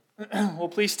Well,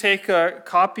 please take a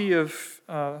copy of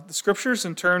the Scriptures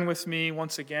and turn with me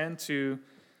once again to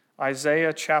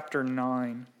Isaiah chapter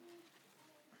 9.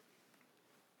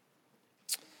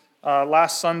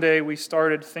 Last Sunday, we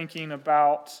started thinking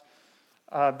about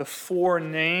the four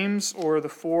names or the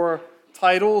four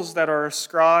titles that are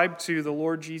ascribed to the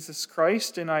Lord Jesus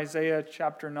Christ in Isaiah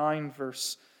chapter 9,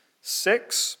 verse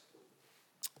 6.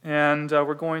 And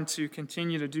we're going to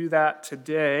continue to do that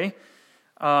today.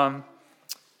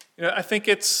 I think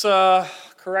it's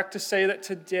correct to say that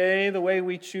today the way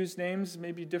we choose names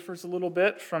maybe differs a little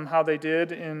bit from how they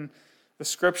did in the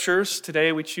Scriptures.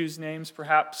 Today we choose names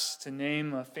perhaps to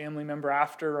name a family member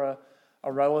after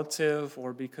a relative,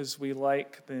 or because we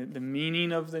like the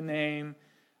meaning of the name,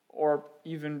 or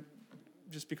even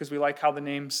just because we like how the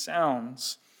name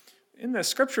sounds. In the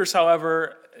Scriptures,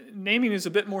 however, naming is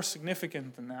a bit more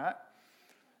significant than that.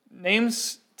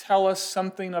 Names tell us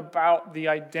something about the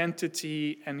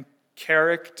identity and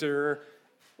character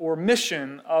or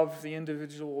mission of the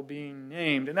individual being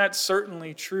named. And that's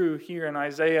certainly true here in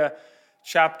Isaiah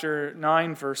chapter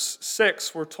 9, verse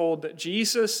 6. We're told that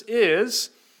Jesus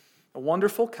is a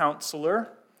wonderful counselor,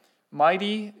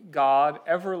 mighty God,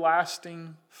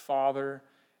 everlasting Father,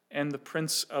 and the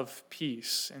Prince of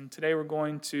Peace. And today we're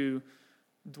going to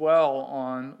dwell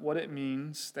on what it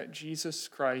means that Jesus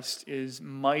Christ is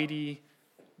mighty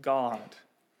God.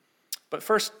 But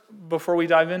first, before we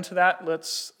dive into that,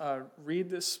 let's read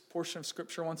this portion of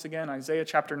Scripture once again, Isaiah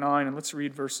chapter 9, and let's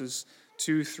read verses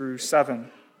 2 through 7.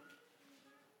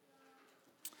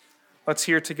 Let's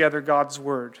hear together God's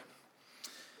word.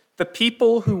 The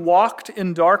people who walked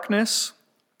in darkness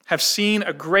have seen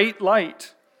a great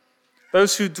light.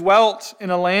 Those who dwelt in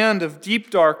a land of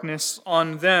deep darkness,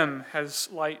 on them has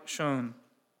light shone.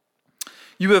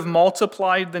 You have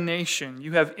multiplied the nation.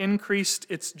 You have increased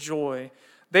its joy.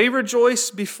 They rejoice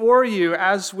before you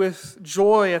as with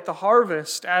joy at the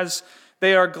harvest, as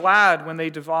they are glad when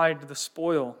they divide the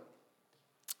spoil.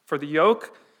 For the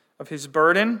yoke of his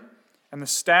burden and the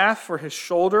staff for his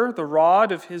shoulder, the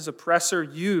rod of his oppressor,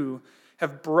 you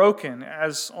have broken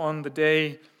as on the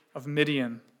day of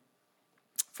Midian.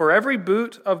 For every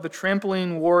boot of the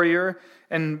trampling warrior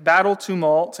and battle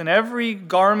tumult, and every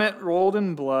garment rolled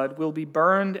in blood will be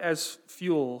burned as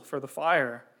fuel for the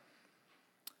fire.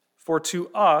 For to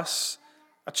us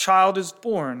a child is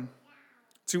born,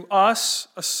 to us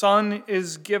a son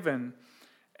is given,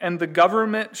 and the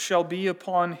government shall be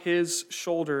upon his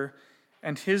shoulder,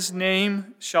 and his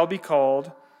name shall be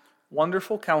called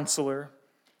Wonderful Counselor,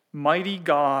 Mighty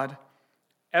God,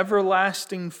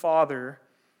 Everlasting Father,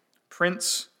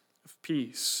 Prince of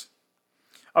Peace.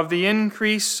 Of the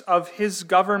increase of his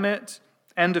government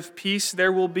and of peace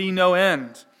there will be no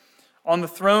end, on the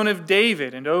throne of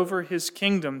David and over his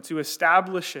kingdom, to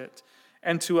establish it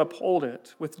and to uphold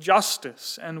it with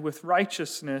justice and with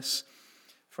righteousness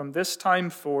from this time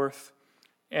forth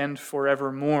and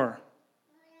forevermore.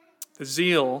 The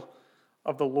zeal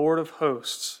of the Lord of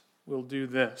hosts will do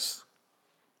this.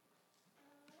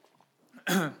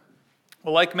 Well,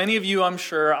 like many of you, I'm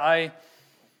sure, I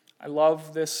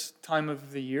love this time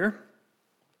of the year.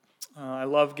 I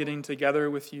love getting together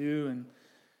with you and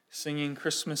singing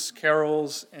Christmas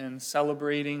carols and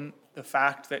celebrating the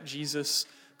fact that Jesus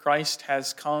Christ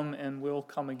has come and will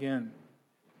come again.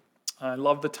 I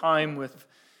love the time with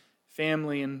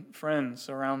family and friends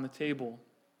around the table.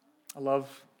 I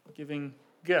love giving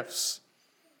gifts.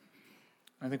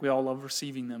 I think we all love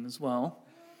receiving them as well.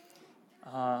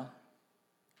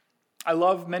 I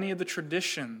love many of the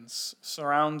traditions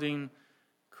surrounding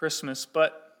Christmas,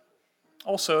 but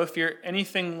also, if you're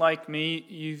anything like me,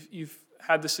 you've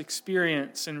had this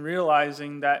experience in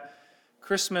realizing that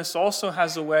Christmas also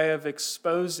has a way of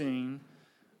exposing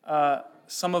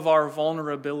some of our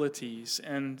vulnerabilities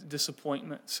and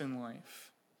disappointments in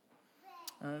life.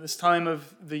 This time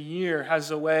of the year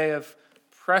has a way of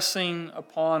pressing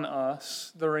upon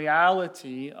us the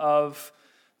reality of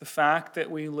the fact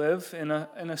that we live in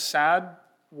a sad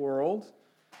world,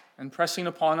 and pressing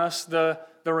upon us the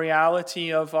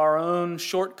reality of our own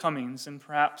shortcomings and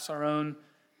perhaps our own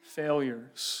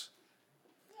failures.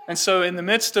 And so in the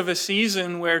midst of a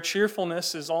season where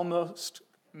cheerfulness is almost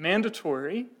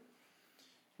mandatory,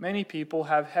 many people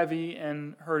have heavy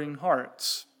and hurting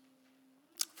hearts.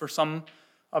 For some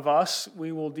of us,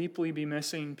 we will deeply be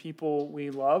missing people we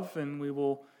love, and we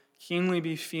will keenly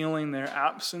be feeling their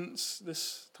absence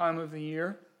this time of the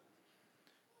year.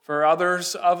 For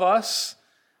others of us,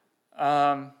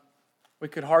 we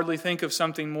could hardly think of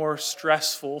something more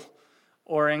stressful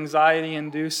or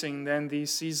anxiety-inducing than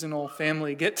these seasonal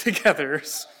family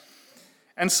get-togethers.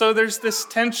 And so there's this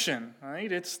tension,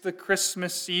 right? It's the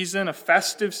Christmas season, a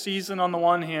festive season on the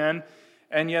one hand,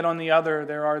 and yet on the other,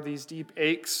 there are these deep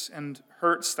aches and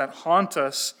hurts that haunt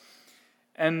us,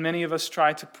 and many of us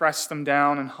try to press them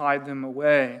down and hide them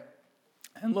away.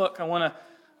 And look, I want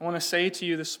to say to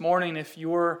you this morning, if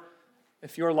your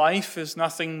life is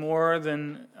nothing more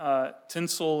than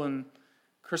tinsel and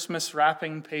Christmas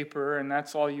wrapping paper, and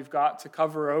that's all you've got to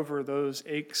cover over those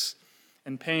aches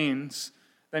and pains,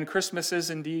 then Christmas is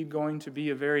indeed going to be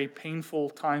a very painful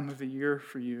time of the year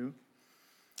for you.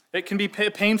 It can be a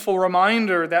painful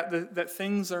reminder that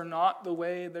things are not the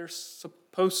way they're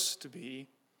supposed to be,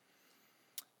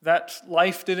 that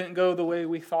life didn't go the way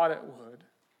we thought it would,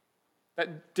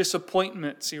 that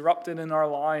disappointments erupted in our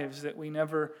lives that we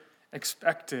never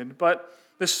expected. But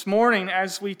this morning,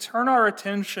 as we turn our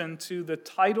attention to the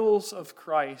titles of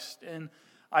Christ in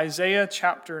Isaiah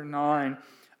chapter 9,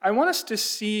 I want us to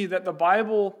see that the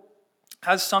Bible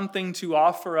has something to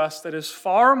offer us that is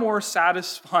far more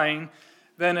satisfying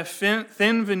than a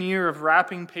thin veneer of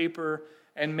wrapping paper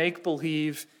and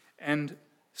make-believe and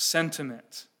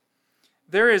sentiment.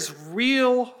 There is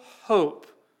real hope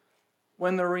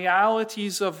when the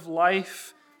realities of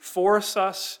life force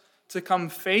us to come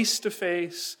face to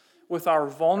face with our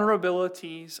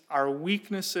vulnerabilities, our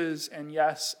weaknesses, and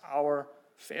yes, our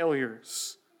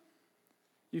failures.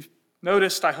 You've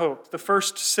noticed, I hope, the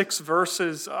first 6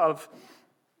 verses of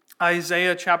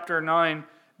Isaiah chapter 9,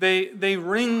 they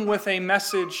ring with a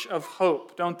message of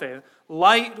hope, don't they?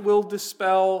 Light will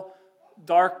dispel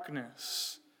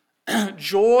darkness.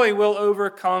 Joy will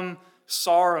overcome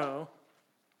sorrow.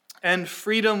 And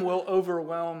freedom will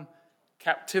overwhelm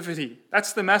captivity.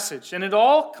 That's the message. And it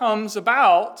all comes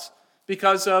about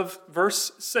because of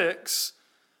verse 6.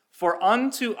 For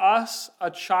unto us a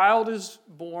child is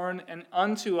born, and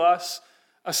unto us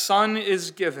a son is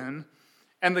given,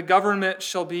 and the government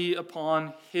shall be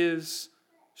upon his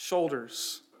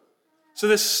shoulders. So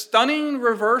this stunning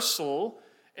reversal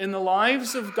in the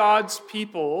lives of God's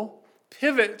people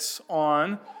pivots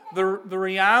on the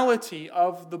reality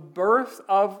of the birth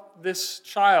of this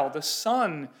child, the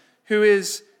son who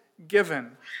is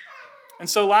given. And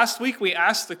so last week we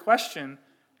asked the question,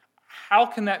 how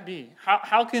can that be?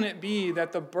 How can it be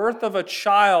that the birth of a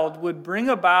child would bring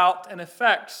about and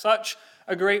effect such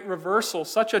a great reversal,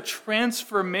 such a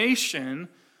transformation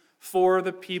for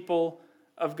the people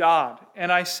of God? And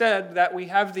I said that we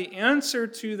have the answer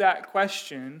to that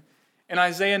question in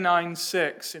Isaiah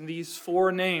 9:6, in these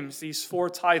 4 names, these 4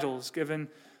 titles given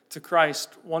to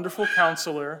Christ: Wonderful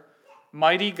Counselor,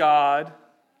 Mighty God,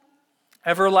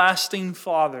 Everlasting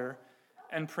Father,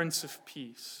 and Prince of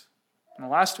Peace. Now,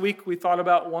 last week we thought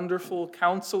about Wonderful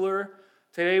Counselor.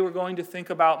 Today we're going to think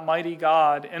about Mighty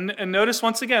God. And notice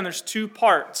once again, there's 2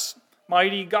 parts.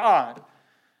 Mighty God.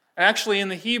 And actually in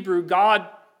the Hebrew, God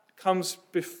comes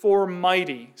before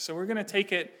mighty. So we're going to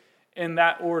take it in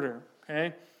that order.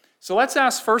 Okay? So let's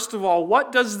ask first of all,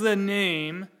 what does the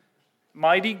name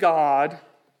Mighty God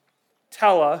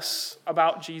tell us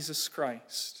about Jesus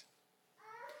Christ?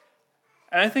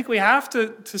 And I think we have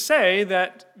to say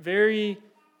that very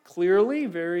clearly,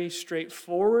 very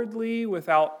straightforwardly,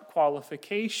 without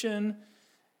qualification,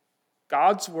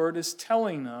 God's word is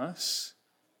telling us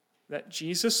that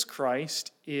Jesus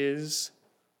Christ is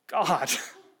God.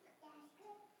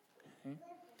 Okay.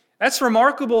 That's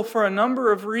remarkable for a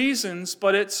number of reasons,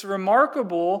 but it's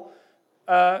remarkable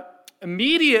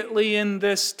immediately in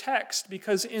this text,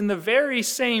 because in the very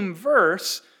same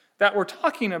verse that we're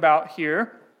talking about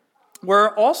here, we're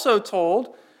also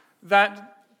told that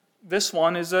this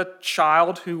one is a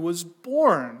child who was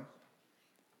born.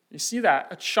 You see that?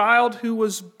 A child who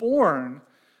was born.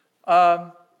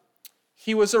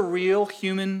 He was a real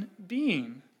human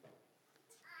being.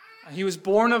 He was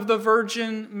born of the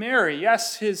Virgin Mary.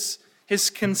 Yes, his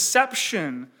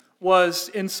conception was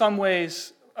in some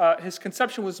ways, his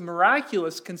conception was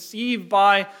miraculous, conceived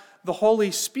by the Holy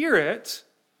Spirit,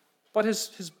 but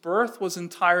his birth was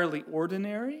entirely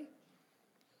ordinary.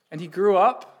 And he grew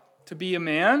up to be a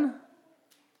man,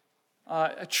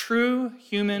 a true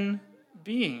human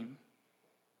being.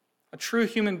 A true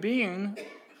human being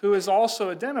who is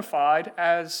also identified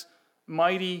as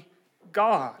Mighty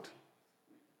God.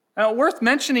 Now, worth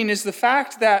mentioning is the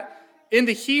fact that in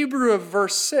the Hebrew of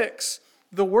verse 6,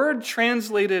 the word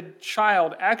translated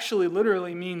child actually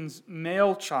literally means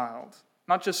male child,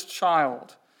 not just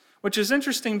child, which is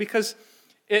interesting because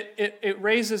it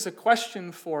raises a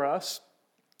question for us.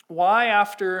 Why,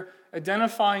 after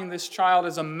identifying this child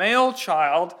as a male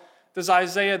child, does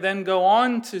Isaiah then go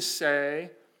on to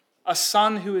say, a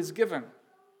son who is given?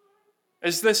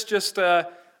 Is this just a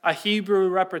a Hebrew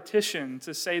repetition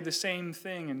to say the same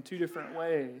thing in two different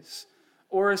ways?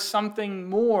 Or is something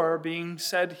more being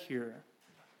said here?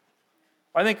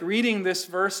 I think reading this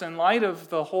verse in light of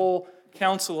the whole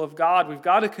counsel of God, we've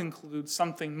got to conclude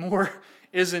something more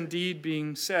is indeed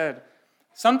being said.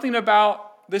 Something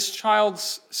about this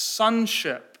child's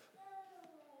sonship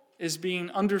is being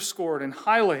underscored and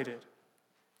highlighted.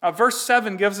 Verse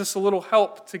 7 gives us a little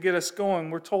help to get us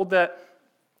going. We're told that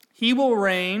he will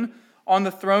reign on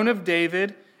the throne of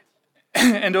David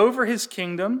and over his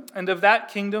kingdom, and of that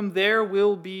kingdom there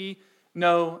will be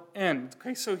no end.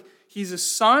 Okay, so he's a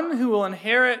son who will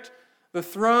inherit the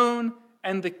throne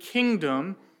and the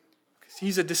kingdom.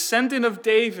 He's a descendant of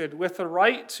David with a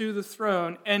right to the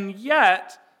throne, and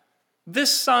yet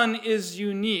this son is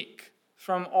unique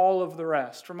from all of the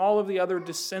rest, from all of the other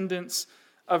descendants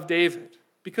of David.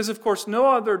 Because, of course, no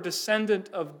other descendant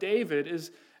of David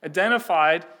is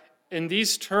identified in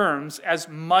these terms as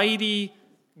mighty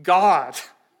God.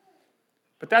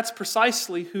 But that's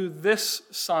precisely who this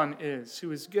son is,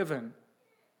 who is given.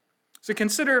 So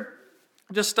consider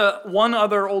just one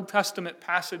other Old Testament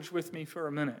passage with me for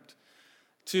a minute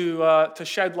to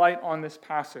shed light on this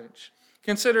passage.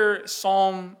 Consider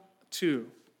Psalm 2,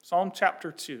 Psalm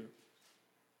chapter 2.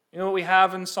 You know what we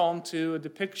have in Psalm 2? A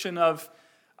depiction of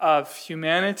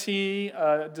humanity,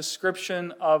 a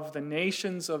description of the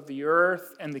nations of the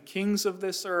earth and the kings of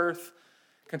this earth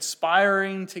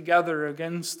conspiring together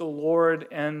against the Lord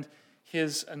and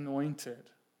his anointed.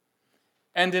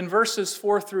 And in verses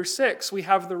 4 through 6, we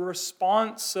have the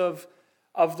response of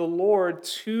the Lord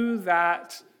to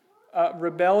that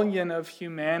rebellion of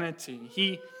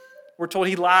humanity. We're told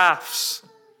he laughs.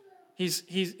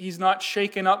 He's not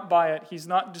shaken up by it. He's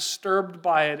not disturbed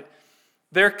by it.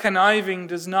 Their conniving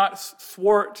does not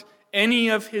thwart any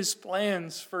of his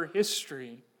plans for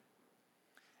history.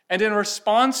 And in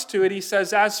response to it, he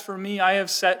says, "As for me, I have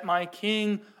set my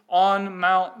king on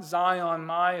Mount Zion,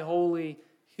 my holy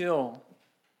hill."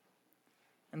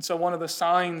 And so one of the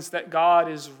signs that God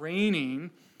is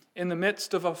reigning in the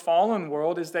midst of a fallen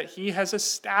world is that he has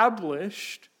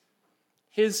established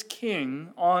his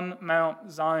king on Mount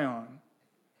Zion.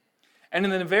 And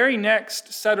in the very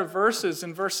next set of verses,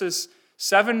 in verses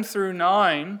 7 through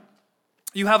 9,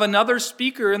 you have another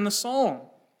speaker in the psalm.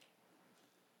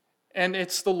 And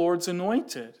it's the Lord's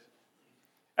anointed.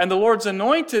 And the Lord's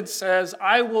anointed says,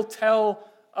 "I will tell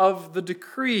of the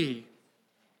decree.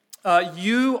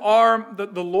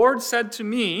 The Lord said to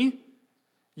me,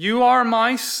 'You are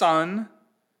my son.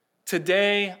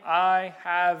 Today I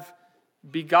have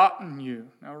begotten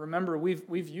you.'" Now remember,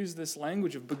 we've used this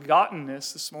language of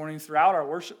begottenness this morning throughout our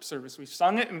worship service. We've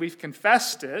sung it and we've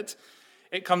confessed it.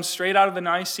 It comes straight out of the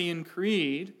Nicene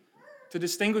Creed to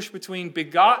distinguish between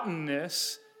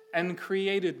begottenness and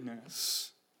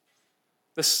createdness.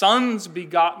 The Son's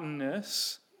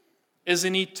begottenness is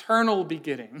an eternal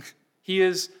begetting. He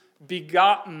is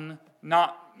begotten,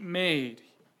 not made.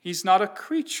 He's not a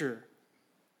creature.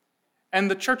 And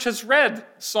the church has read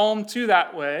Psalm 2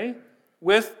 that way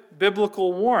with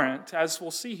biblical warrant, as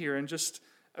we'll see here in just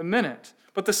a minute.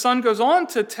 But the Son goes on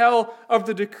to tell of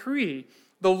the decree.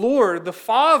 The Lord, the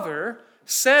Father,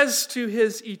 says to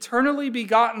his eternally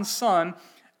begotten Son,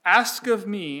 "Ask of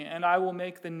me, and I will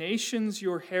make the nations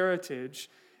your heritage,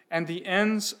 and the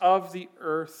ends of the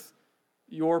earth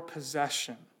your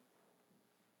possession."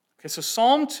 Okay, so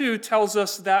Psalm 2 tells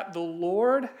us that the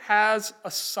Lord has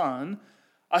a son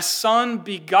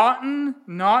begotten,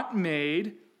 not made.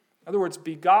 In other words,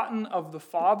 begotten of the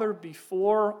Father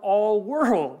before all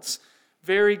worlds.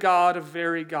 Very God of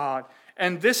very God.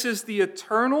 And this is the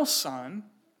eternal Son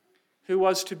who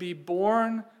was to be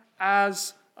born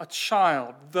as a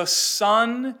child, the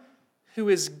Son who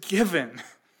is given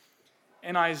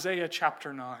in Isaiah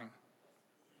chapter 9.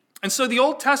 And so the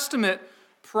Old Testament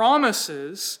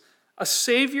promises a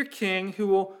Savior King who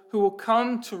will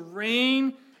come to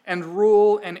reign and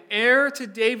rule, an heir to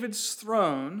David's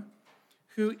throne,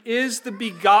 who is the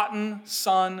begotten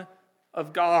Son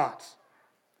of God.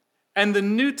 And the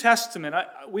New Testament,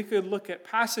 we could look at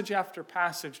passage after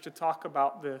passage to talk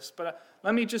about this, but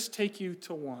let me just take you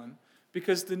to one.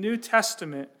 Because the New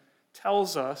Testament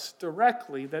tells us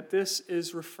directly that this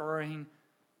is referring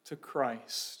to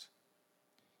Christ.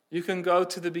 You can go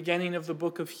to the beginning of the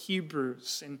book of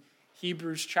Hebrews, in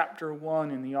Hebrews chapter 1,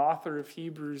 and the author of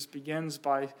Hebrews begins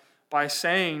by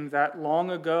saying that long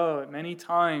ago, at many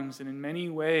times and in many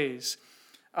ways,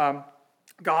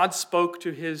 God spoke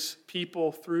to his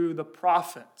people through the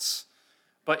prophets.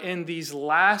 But in these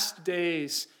last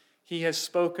days, he has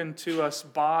spoken to us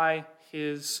by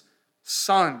his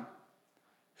Son,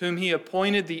 whom he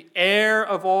appointed the heir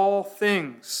of all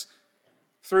things,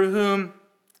 through whom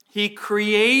he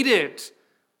created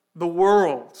the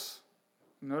world.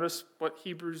 Notice what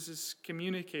Hebrews is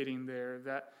communicating there,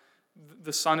 that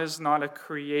the Son is not a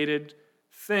created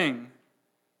thing.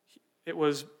 It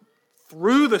was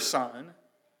through the Son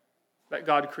that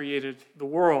God created the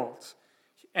world.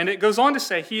 And it goes on to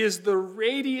say, he is the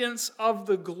radiance of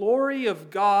the glory of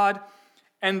God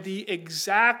and the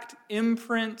exact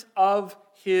imprint of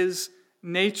his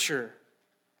nature.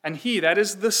 And he, that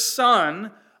is the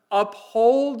Son,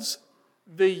 upholds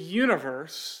the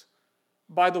universe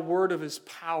by the word of his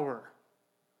power.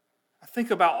 I think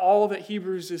about all that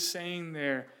Hebrews is saying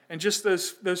there, and just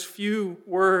those few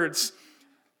words.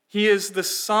 He is the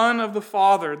Son of the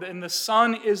Father, and the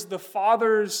Son is the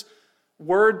Father's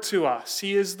word to us.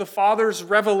 He is the Father's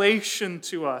revelation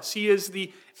to us. He is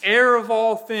the heir of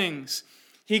all things.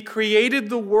 He created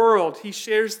the world. He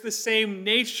shares the same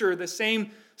nature, the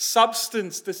same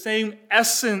substance, the same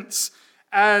essence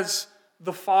as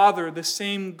the Father, the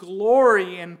same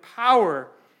glory and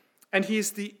power. And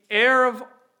he's the heir of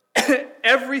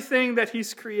everything that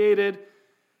he's created,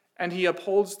 and he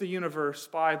upholds the universe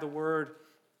by the word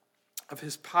of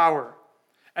his power.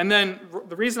 And then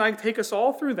the reason I take us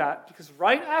all through that, because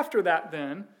right after that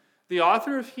then, the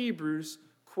author of Hebrews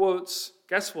quotes,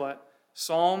 guess what?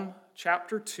 Psalm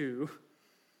chapter 2,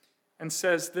 and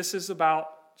says this is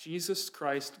about Jesus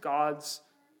Christ, God's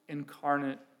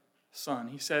incarnate Son.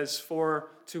 He says,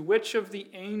 "For to which of the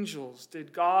angels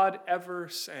did God ever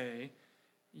say,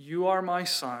 'You are my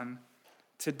Son,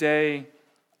 today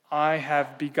I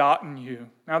have begotten you'?"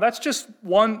 Now that's just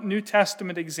one New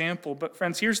Testament example, but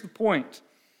friends, here's the point.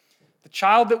 The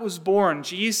child that was born,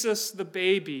 Jesus the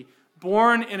baby,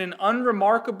 born in an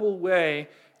unremarkable way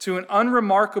to an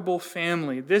unremarkable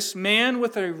family. This man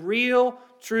with a real,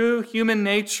 true human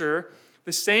nature,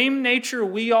 the same nature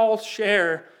we all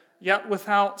share, yet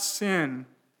without sin.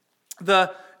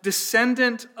 The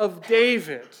descendant of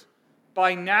David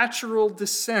by natural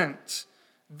descent.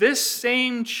 This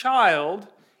same child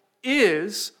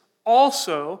is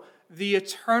also the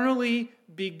eternally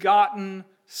begotten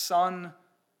Son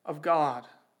of God.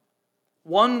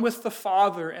 One with the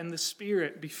Father and the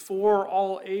Spirit before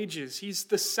all ages. He's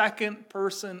the second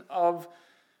person of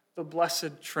the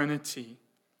Blessed Trinity.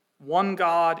 One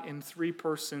God in three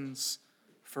persons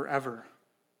forever.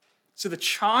 So the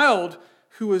child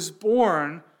who is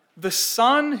born, the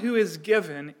Son who is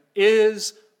given,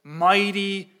 is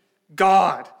mighty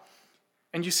God.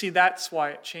 And you see, that's why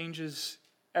it changes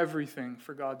everything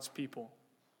for God's people.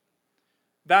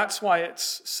 That's why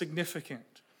it's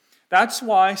significant. That's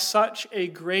why such a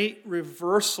great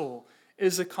reversal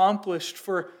is accomplished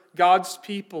for God's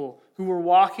people who were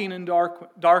walking in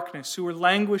darkness, who were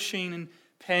languishing in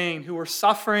pain, who were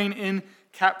suffering in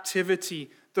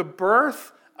captivity. The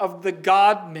birth of the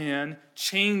God-man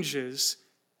changes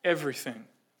everything.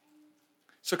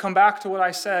 So come back to what I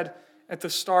said at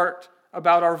the start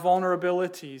about our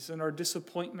vulnerabilities and our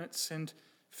disappointments and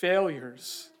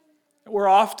failures. We're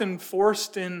often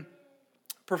forced in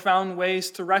profound ways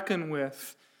to reckon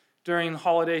with during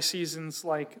holiday seasons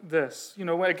like this. You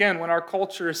know, again, when our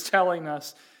culture is telling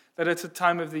us that it's a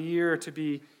time of the year to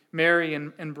be merry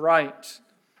and bright.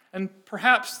 And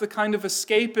perhaps the kind of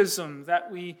escapism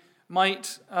that we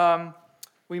might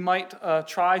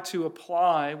try to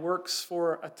apply works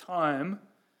for a time.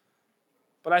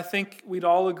 But I think we'd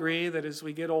all agree that as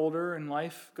we get older and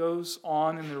life goes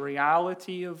on and the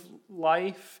reality of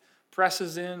life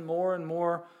presses in more and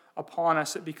more upon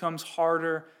us, it becomes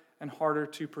harder and harder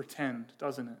to pretend,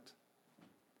 doesn't it?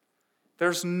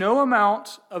 There's no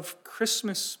amount of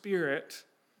Christmas spirit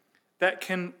that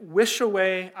can wish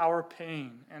away our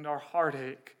pain and our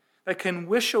heartache, that can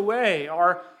wish away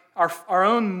our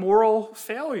own moral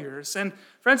failures. And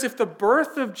friends, if the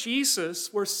birth of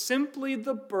Jesus were simply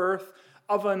the birth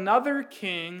of another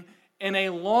king in a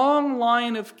long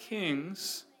line of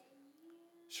kings,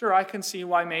 sure, I can see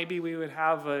why maybe we would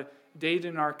have a date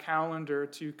in our calendar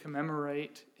to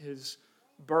commemorate his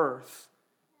birth.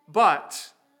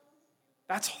 But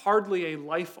that's hardly a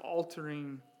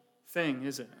life-altering thing,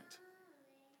 isn't it?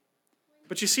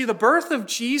 But you see, the birth of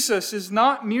Jesus is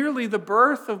not merely the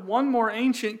birth of one more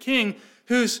ancient king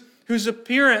whose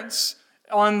appearance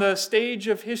on the stage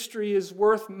of history is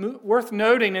worth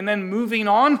noting and then moving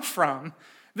on from.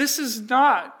 This is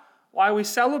not why we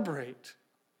celebrate.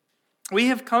 We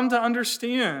have come to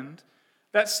understand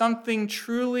that something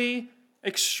truly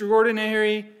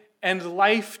extraordinary and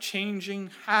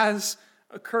life-changing has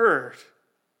occurred.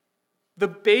 The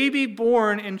baby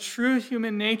born in true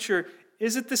human nature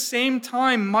is at the same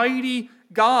time mighty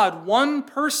God, one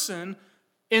person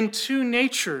in two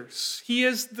natures. He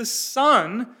is the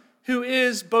Son who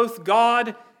is both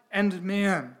God and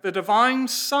man, the divine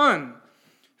Son,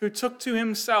 who took to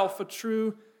himself a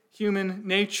true human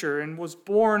nature and was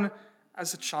born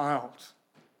as a child.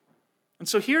 And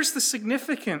so here's the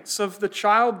significance of the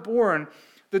child born,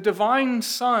 the divine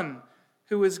Son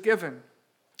who is given.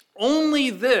 Only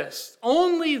this,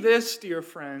 dear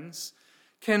friends,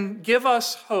 can give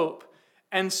us hope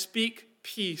and speak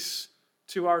peace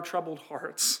to our troubled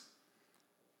hearts.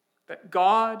 That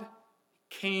God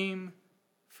came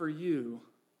for you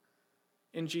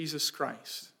in Jesus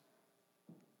Christ.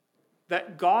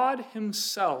 That God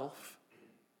himself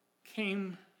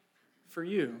came for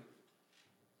you.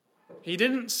 He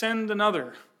didn't send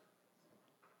another.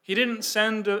 He didn't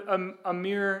send a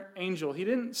mere angel. He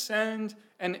didn't send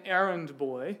an errand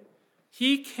boy.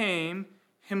 He came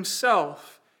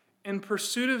himself in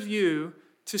pursuit of you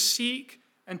to seek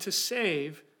and to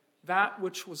save that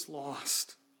which was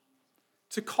lost,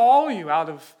 to call you out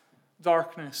of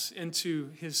darkness into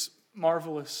his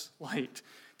marvelous light,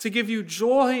 to give you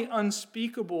joy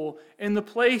unspeakable in the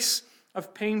place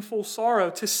of painful sorrow,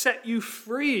 to set you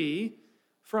free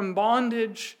from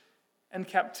bondage and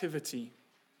captivity.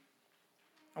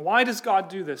 Now, why does God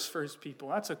do this for his people?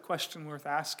 That's a question worth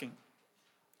asking.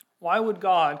 Why would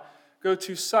God go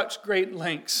to such great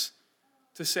lengths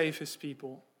to save his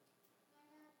people?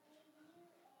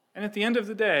 And at the end of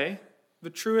the day, the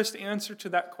truest answer to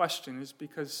that question is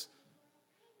because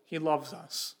he loves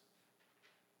us.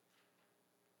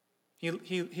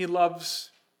 He loves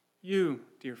you,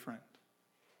 dear friend.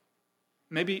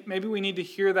 Maybe we need to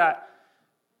hear that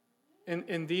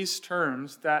in these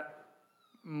terms, that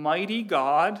mighty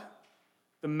God,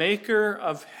 the maker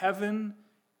of heaven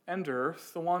and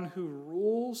earth, the one who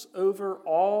rules over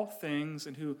all things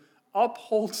and who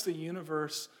upholds the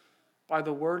universe by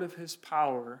the word of his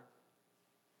power,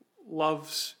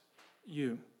 loves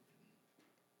you.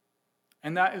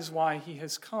 And that is why he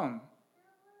has come,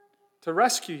 to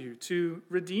rescue you, to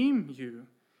redeem you.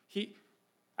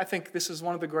 I think this is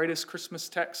one of the greatest Christmas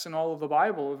texts in all of the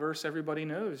Bible, a verse everybody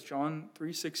knows, John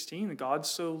 3:16. God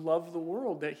so loved the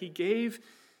world that he gave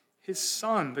his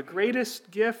Son, the greatest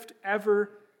gift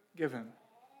ever given.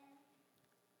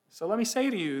 So let me say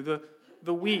to you,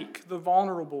 the weak, the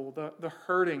vulnerable, the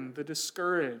hurting, the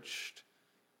discouraged,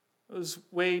 those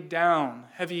weighed down,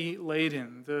 heavy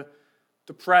laden, the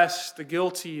depressed, the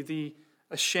guilty, the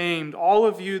ashamed, all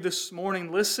of you this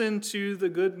morning, listen to the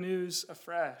good news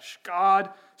afresh. God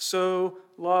so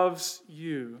loves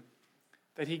you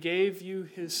that he gave you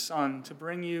his Son to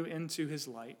bring you into his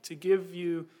light, to give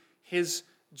you his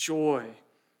joy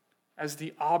as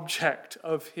the object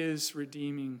of his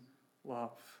redeeming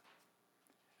love.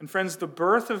 And friends, the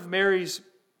birth of Mary's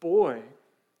boy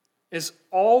is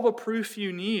all the proof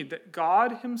you need that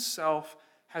God himself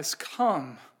has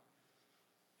come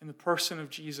in the person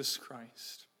of Jesus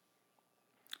Christ.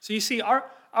 So you see,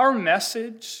 our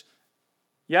message,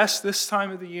 yes, this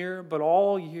time of the year, but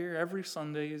all year, every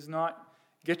Sunday, is not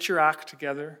get your act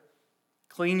together,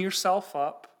 clean yourself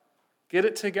up, get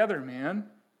it together,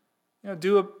 man.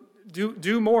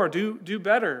 Do more, do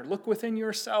better. Look within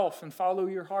yourself and follow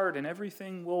your heart, and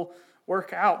everything will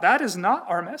work out. That is not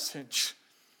our message.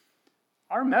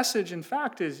 Our message, in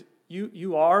fact, is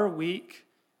you are weak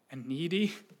and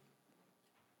needy.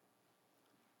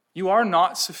 You are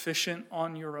not sufficient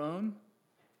on your own.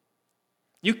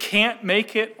 You can't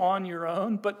make it on your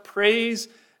own, but praise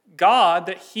God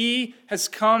that he has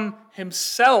come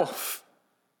himself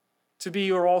to be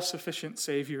your all-sufficient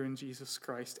Savior in Jesus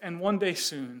Christ. And one day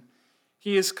soon,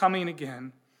 he is coming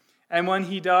again. And when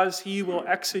he does, he will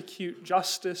execute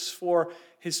justice for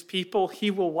his people.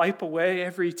 He will wipe away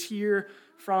every tear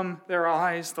from their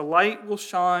eyes. The light will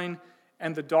shine,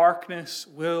 and the darkness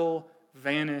will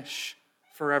vanish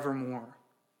forevermore.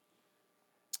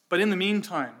 But in the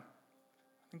meantime,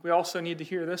 I think we also need to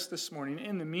hear this morning.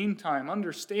 In the meantime,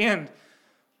 understand,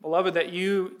 beloved, that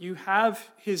you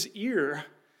have his ear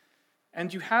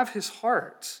and you have his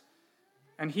heart,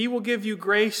 and he will give you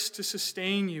grace to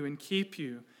sustain you and keep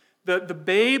you. The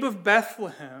babe of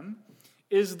Bethlehem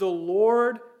is the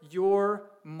Lord your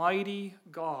mighty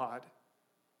God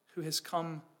who has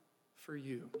come for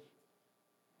you.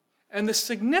 And the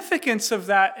significance of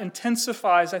that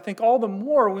intensifies, I think, all the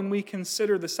more when we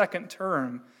consider the second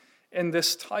term in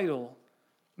this title,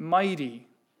 mighty.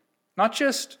 Not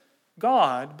just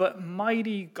God, but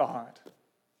mighty God.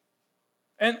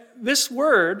 And this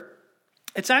word,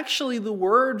 it's actually the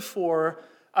word for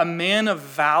a man of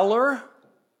valor,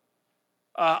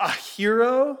 a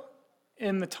hero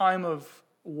in the time of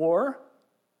war.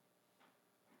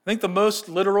 I think the most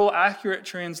literal, accurate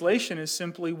translation is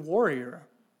simply warrior.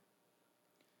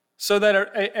 So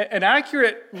that an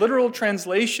accurate literal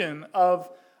translation of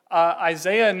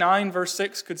Isaiah 9 verse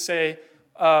 6 could say,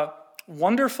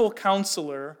 wonderful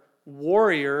counselor,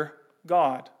 warrior,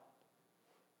 God.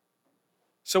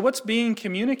 So what's being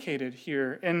communicated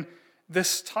here in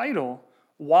this title?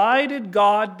 Why did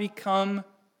God become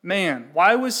man?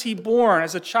 Why was he born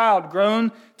as a child,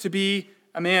 grown to be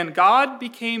a man? God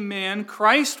became man.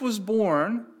 Christ was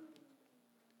born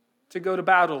to go to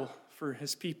battle for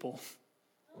his people,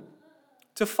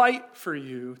 to fight for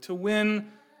you, to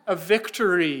win a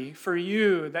victory for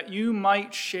you, that you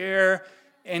might share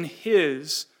in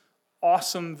his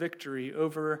awesome victory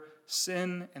over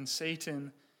sin and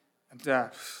Satan and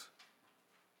death.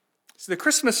 So the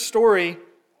Christmas story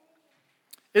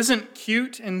isn't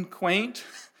cute and quaint,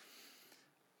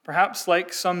 perhaps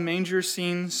like some manger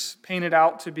scenes painted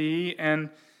out to be, and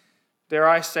dare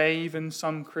I say, even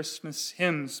some Christmas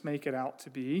hymns make it out to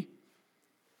be.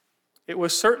 It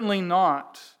was certainly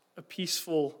not a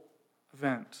peaceful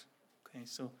event. Okay,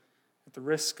 so at the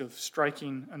risk of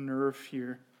striking a nerve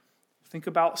here, think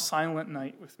about Silent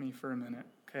Night with me for a minute,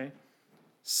 okay?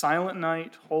 Silent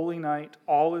night, holy night,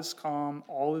 all is calm,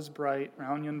 all is bright,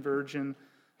 round young virgin,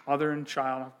 mother and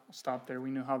child. I'll stop there.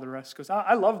 We know how the rest goes.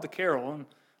 I love the carol and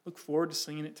look forward to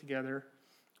singing it together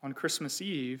on Christmas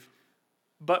Eve.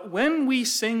 But when we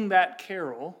sing that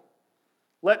carol,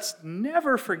 let's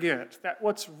never forget that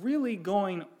what's really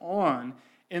going on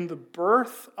in the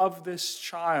birth of this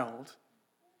child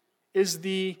is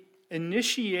the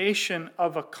initiation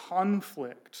of a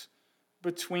conflict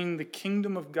between the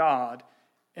kingdom of God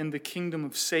and the kingdom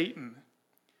of Satan.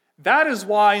 That is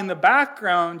why in the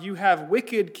background you have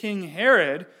wicked King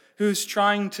Herod, who's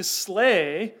trying to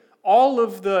slay all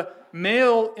of the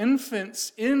male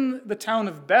infants in the town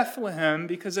of Bethlehem,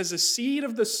 because as a seed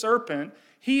of the serpent,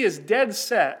 he is dead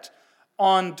set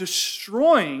on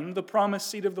destroying the promised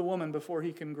seed of the woman before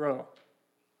he can grow.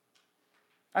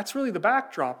 That's really the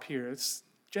backdrop here. It's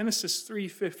Genesis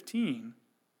 3:15.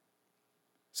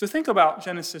 So think about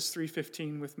Genesis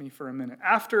 3:15 with me for a minute.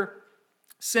 After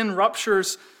sin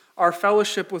ruptures our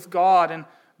fellowship with God and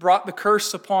brought the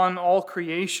curse upon all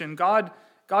creation, God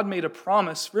made a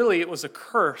promise. Really, it was a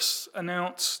curse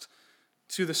announced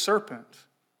to the serpent.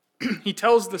 He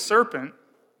tells the serpent,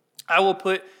 I will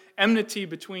put enmity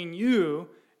between you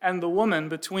and the woman,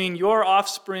 between your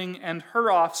offspring and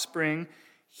her offspring.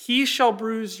 He shall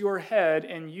bruise your head,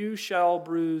 and you shall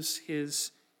bruise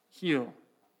his heel.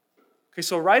 Okay,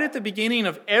 so right at the beginning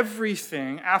of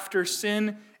everything, after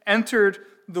sin entered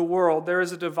the world, there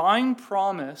is a divine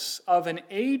promise of an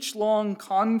age-long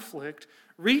conflict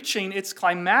reaching its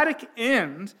climatic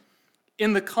end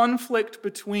in the conflict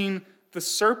between the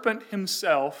serpent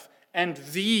himself and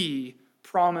the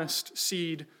promised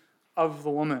seed of the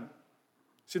woman.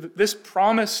 See, this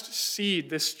promised seed,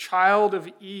 this child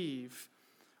of Eve,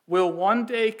 will one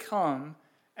day come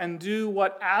and do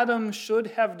what Adam should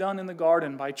have done in the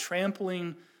garden by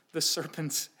trampling the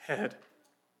serpent's head.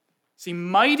 See,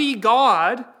 mighty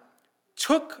God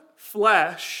took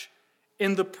flesh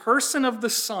in the person of the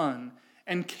Son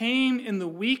and came in the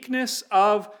weakness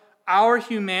of our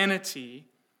humanity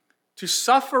to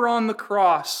suffer on the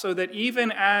cross so that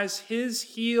even as his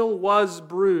heel was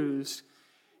bruised,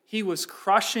 he was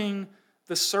crushing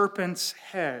the serpent's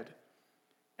head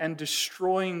and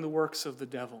destroying the works of the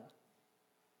devil.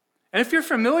 And if you're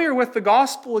familiar with the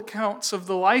gospel accounts of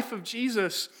the life of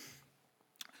Jesus,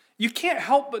 you can't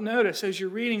help but notice as you're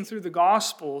reading through the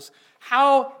Gospels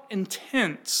how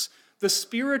intense the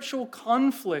spiritual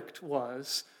conflict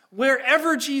was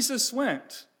wherever Jesus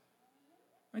went.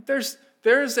 Like there's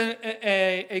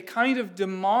a kind of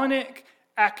demonic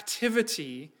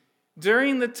activity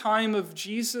during the time of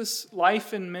Jesus'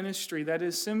 life and ministry that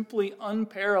is simply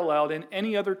unparalleled in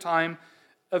any other time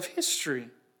of history.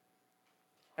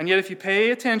 And yet if you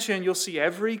pay attention, you'll see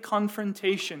every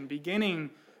confrontation beginning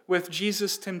with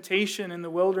Jesus' temptation in the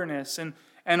wilderness and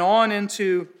on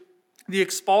into the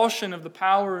expulsion of the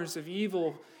powers of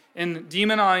evil in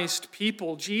demonized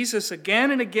people. Jesus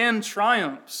again and again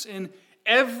triumphs in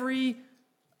every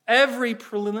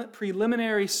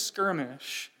preliminary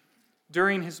skirmish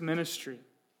during his ministry.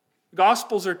 The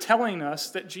Gospels are telling us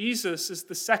that Jesus is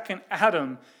the second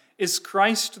Adam, is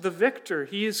Christ the victor.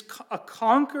 He is a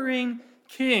conquering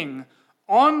king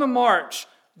on the march,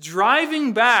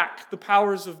 driving back the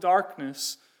powers of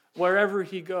darkness wherever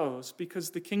he goes,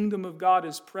 because the kingdom of God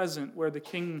is present where the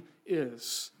king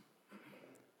is.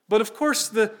 But of course,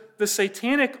 the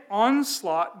satanic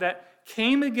onslaught that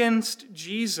came against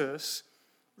Jesus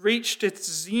reached its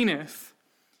zenith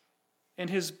in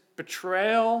his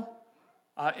betrayal,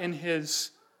 in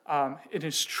his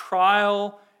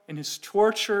trial, in his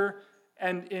torture,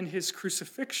 and in his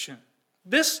crucifixion.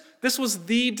 This was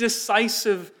the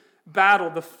decisive battle,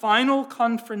 the final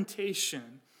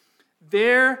confrontation.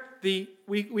 There,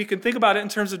 we can think about it in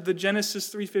terms of the Genesis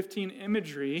 3:15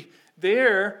 imagery.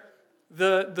 There,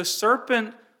 the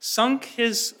serpent sunk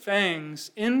his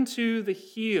fangs into the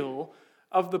heel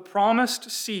of the promised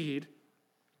seed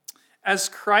as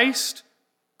Christ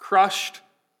crushed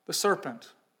the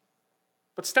serpent.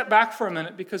 But step back for a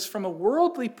minute, because from a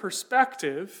worldly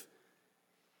perspective,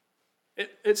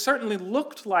 it certainly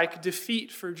looked like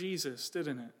defeat for Jesus,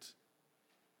 didn't it?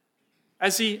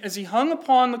 As he hung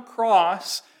upon the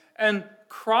cross and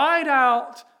cried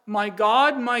out, my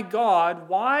God,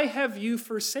 why have you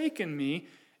forsaken me?"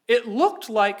 It looked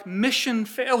like mission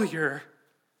failure.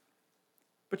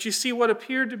 But you see, what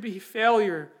appeared to be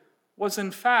failure was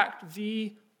in fact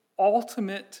the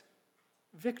ultimate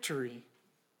victory.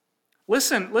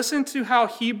 Listen to how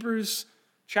Hebrews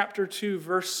chapter 2,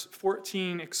 verse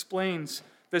 14 explains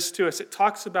this to us. It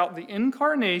talks about the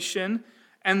incarnation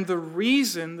and the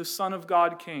reason the Son of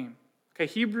God came. Okay,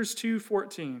 Hebrews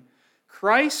 2:14.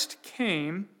 Christ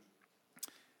came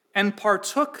and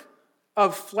partook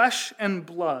of flesh and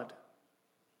blood,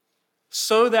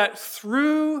 so that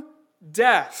through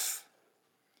death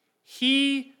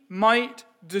he might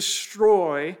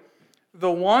destroy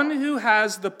the one who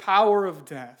has the power of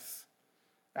death,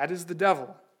 that is the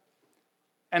devil,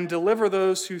 and deliver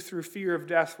those who through fear of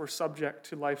death were subject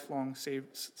to lifelong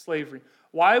slavery.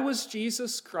 Why was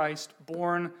Jesus Christ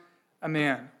born a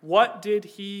man? What did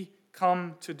he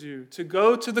come to do? To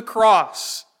go to the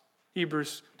cross,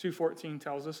 Hebrews 2:14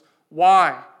 tells us.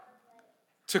 Why?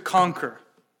 To conquer,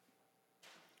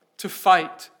 to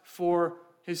fight for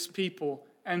his people,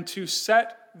 and to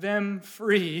set them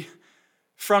free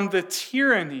from the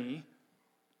tyranny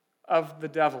of the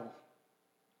devil.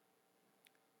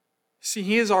 See,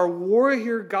 he is our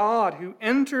warrior God who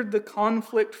entered the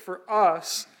conflict for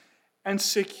us and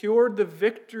secured the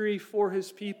victory for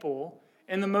his people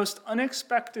in the most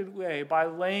unexpected way by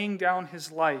laying down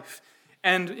his life,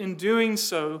 and in doing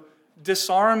so,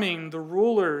 disarming the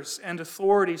rulers and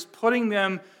authorities, putting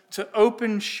them to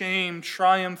open shame,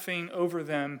 triumphing over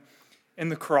them in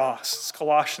the cross. It's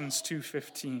Colossians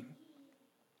 2:15.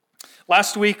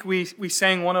 Last week we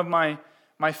sang one of my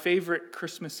favorite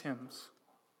Christmas hymns.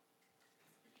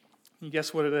 Can you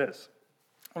guess what it is?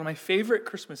 One of my favorite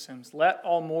Christmas hymns, "Let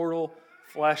All Mortal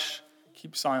Flesh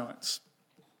Keep Silence."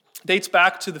 It dates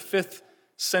back to the 5th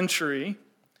century.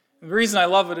 The reason I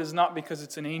love it is not because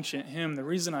it's an ancient hymn. The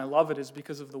reason I love it is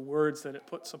because of the words that it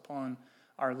puts upon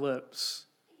our lips.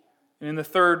 And in the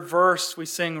 3rd verse, we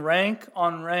sing, "Rank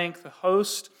on rank, the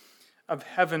host of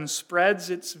heaven spreads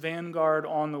its vanguard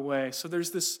on the way." So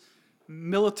there's this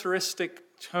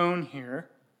militaristic tone here.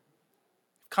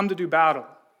 Come to do battle.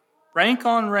 Rank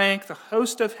on rank, the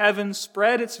host of heaven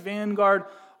spread its vanguard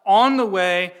on the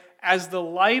way as the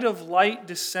light of light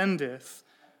descendeth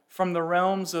from the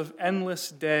realms of endless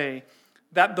day,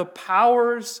 that the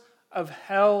powers of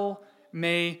hell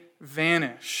may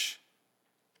vanish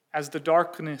as the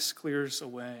darkness clears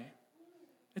away.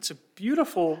 It's a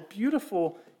beautiful,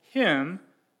 beautiful hymn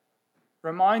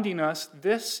reminding us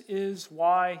this is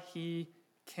why he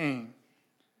came,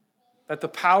 that the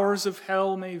powers of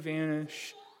hell may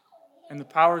vanish and the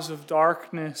powers of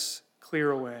darkness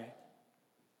clear away.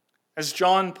 As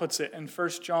John puts it in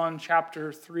 1 John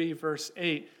chapter 3, verse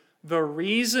 8, the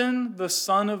reason the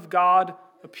Son of God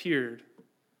appeared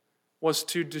was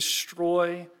to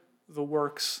destroy the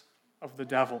works of the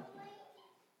devil.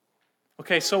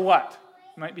 Okay, so what?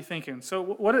 You might be thinking, so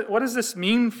what does this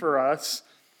mean for us?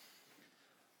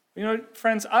 You know,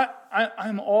 friends,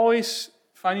 I'm always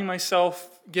finding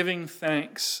myself giving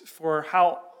thanks for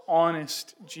how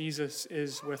honest Jesus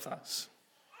is with us.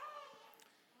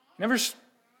 Never's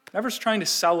trying to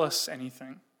sell us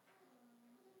anything.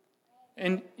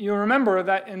 And you remember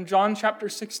that in John chapter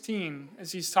 16,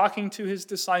 as he's talking to his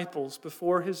disciples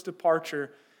before his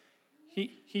departure,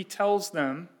 he tells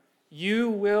them, you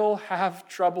will have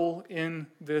trouble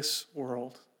in this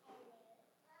world.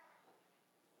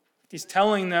 He's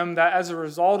telling them that as a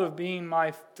result of being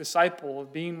my disciple,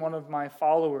 of being one of my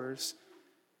followers,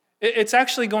 it's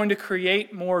actually going to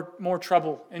create more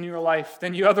trouble in your life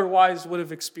than you otherwise would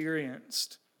have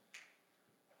experienced.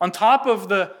 On top of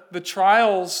the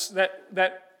trials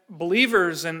that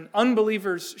believers and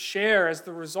unbelievers share as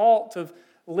the result of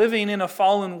living in a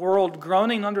fallen world,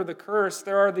 groaning under the curse,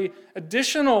 there are the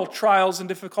additional trials and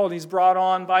difficulties brought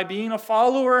on by being a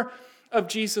follower of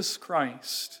Jesus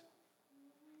Christ.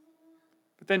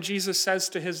 But then Jesus says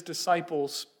to his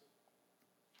disciples,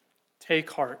 take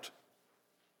heart.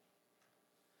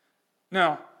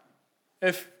 Now,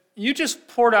 if you just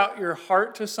poured out your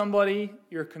heart to somebody,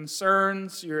 your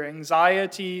concerns, your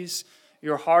anxieties,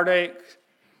 your heartache,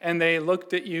 and they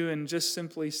looked at you and just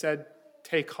simply said,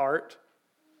 "Take heart,"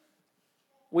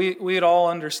 we'd all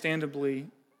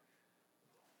understandably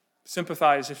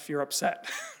sympathize if you're upset,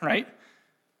 right?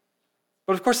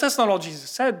 But of course, that's not all Jesus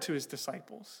said to his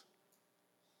disciples.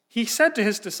 He said to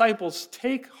his disciples,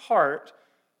 "Take heart,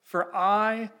 for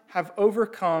I have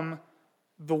overcome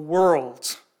the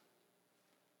world."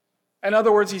 In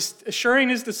other words, he's assuring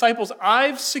his disciples,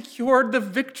 I've secured the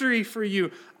victory for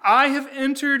you. I have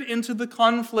entered into the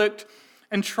conflict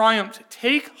and triumphed.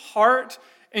 Take heart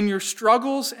in your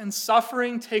struggles and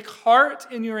suffering. Take heart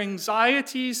in your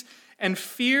anxieties and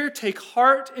fear. Take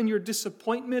heart in your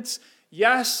disappointments.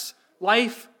 Yes,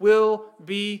 life will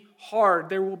be hard.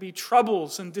 There will be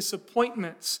troubles and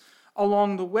disappointments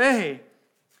along the way.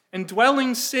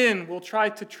 Indwelling sin will try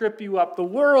to trip you up. The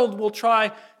world will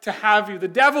try to have you. The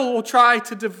devil will try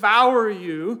to devour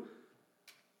you.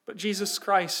 But Jesus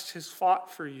Christ has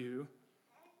fought for you,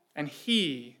 and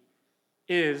he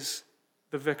is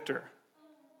the victor.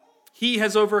 He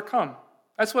has overcome.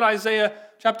 That's what Isaiah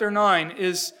chapter 9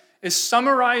 is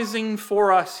summarizing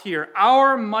for us here.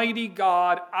 Our mighty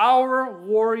God, our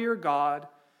warrior God,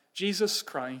 Jesus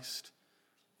Christ,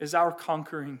 is our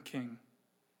conquering King.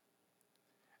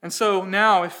 And so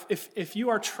now, if you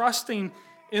are trusting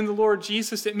in the Lord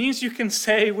Jesus, it means you can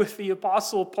say with the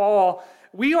Apostle Paul,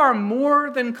 we are more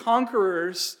than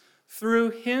conquerors through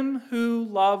him who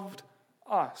loved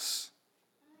us.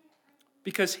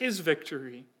 Because his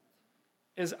victory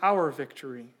is our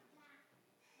victory.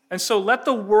 And so let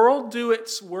the world do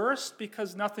its worst,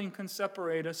 because nothing can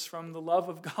separate us from the love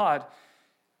of God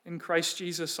in Christ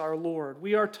Jesus our Lord.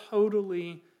 We are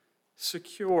totally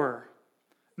secure.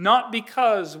 Not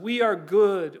because we are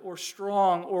good or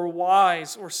strong or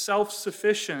wise or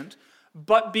self-sufficient,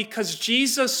 but because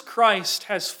Jesus Christ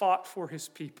has fought for his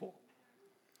people.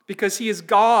 Because he is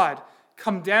God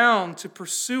come down to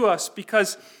pursue us.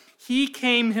 Because he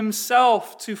came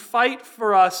himself to fight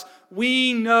for us.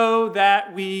 We know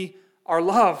that we are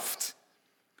loved.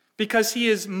 Because he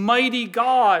is mighty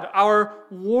God, our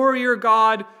warrior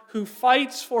God, who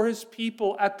fights for his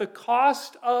people at the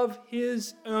cost of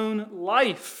his own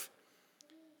life.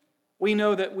 We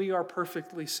know that we are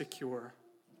perfectly secure.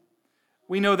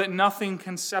 We know that nothing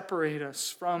can separate us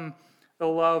from the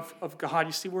love of God.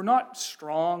 You see, we're not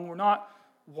strong, we're not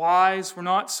wise, we're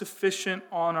not sufficient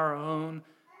on our own.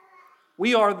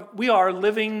 We are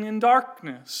living in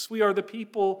darkness. We are the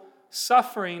people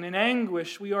suffering in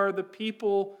anguish. We are the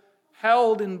people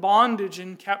held in bondage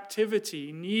and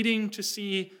captivity, needing to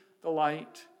see the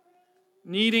light,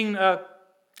 needing a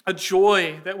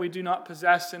joy that we do not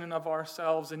possess in and of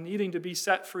ourselves, and needing to be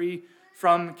set free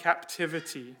from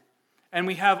captivity. And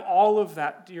we have all of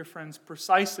that, dear friends,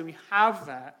 precisely. We have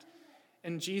that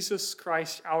in Jesus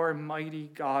Christ, our mighty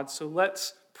God. So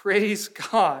let's praise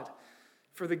God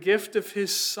for the gift of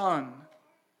his Son,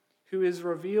 who is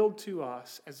revealed to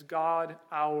us as God,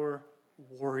 our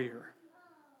warrior.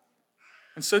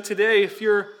 And so today, if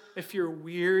you're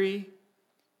weary,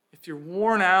 if you're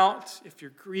worn out, if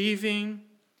you're grieving,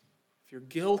 if you're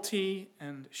guilty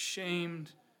and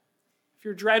ashamed, if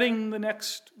you're dreading the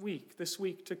next week, this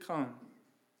week to come,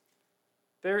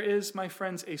 there is, my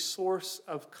friends, a source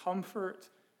of comfort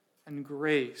and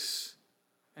grace,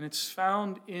 and it's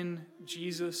found in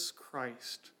Jesus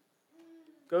Christ.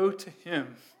 Go to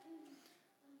him,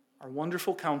 our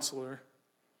wonderful counselor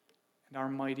and our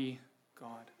mighty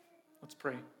God. Let's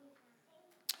pray.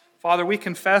 Father, we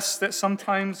confess that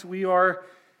sometimes we are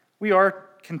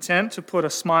content to put a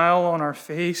smile on our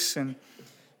face and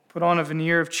put on a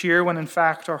veneer of cheer when in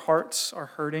fact our hearts are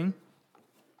hurting.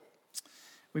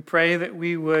 We pray that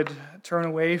we would turn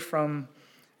away from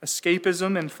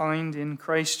escapism and find in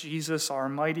Christ Jesus, our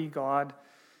mighty God,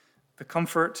 the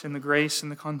comfort and the grace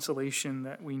and the consolation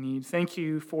that we need. Thank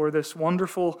you for this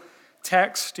wonderful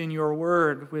text in your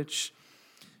word, which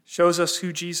shows us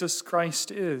who Jesus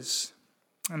Christ is.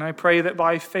 And I pray that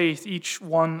by faith, each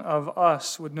one of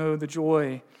us would know the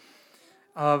joy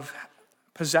of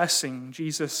possessing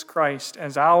Jesus Christ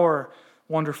as our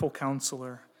wonderful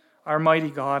counselor, our mighty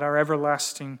God, our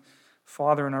everlasting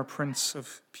Father, and our Prince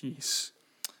of Peace.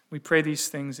 We pray these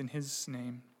things in his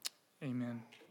name. Amen.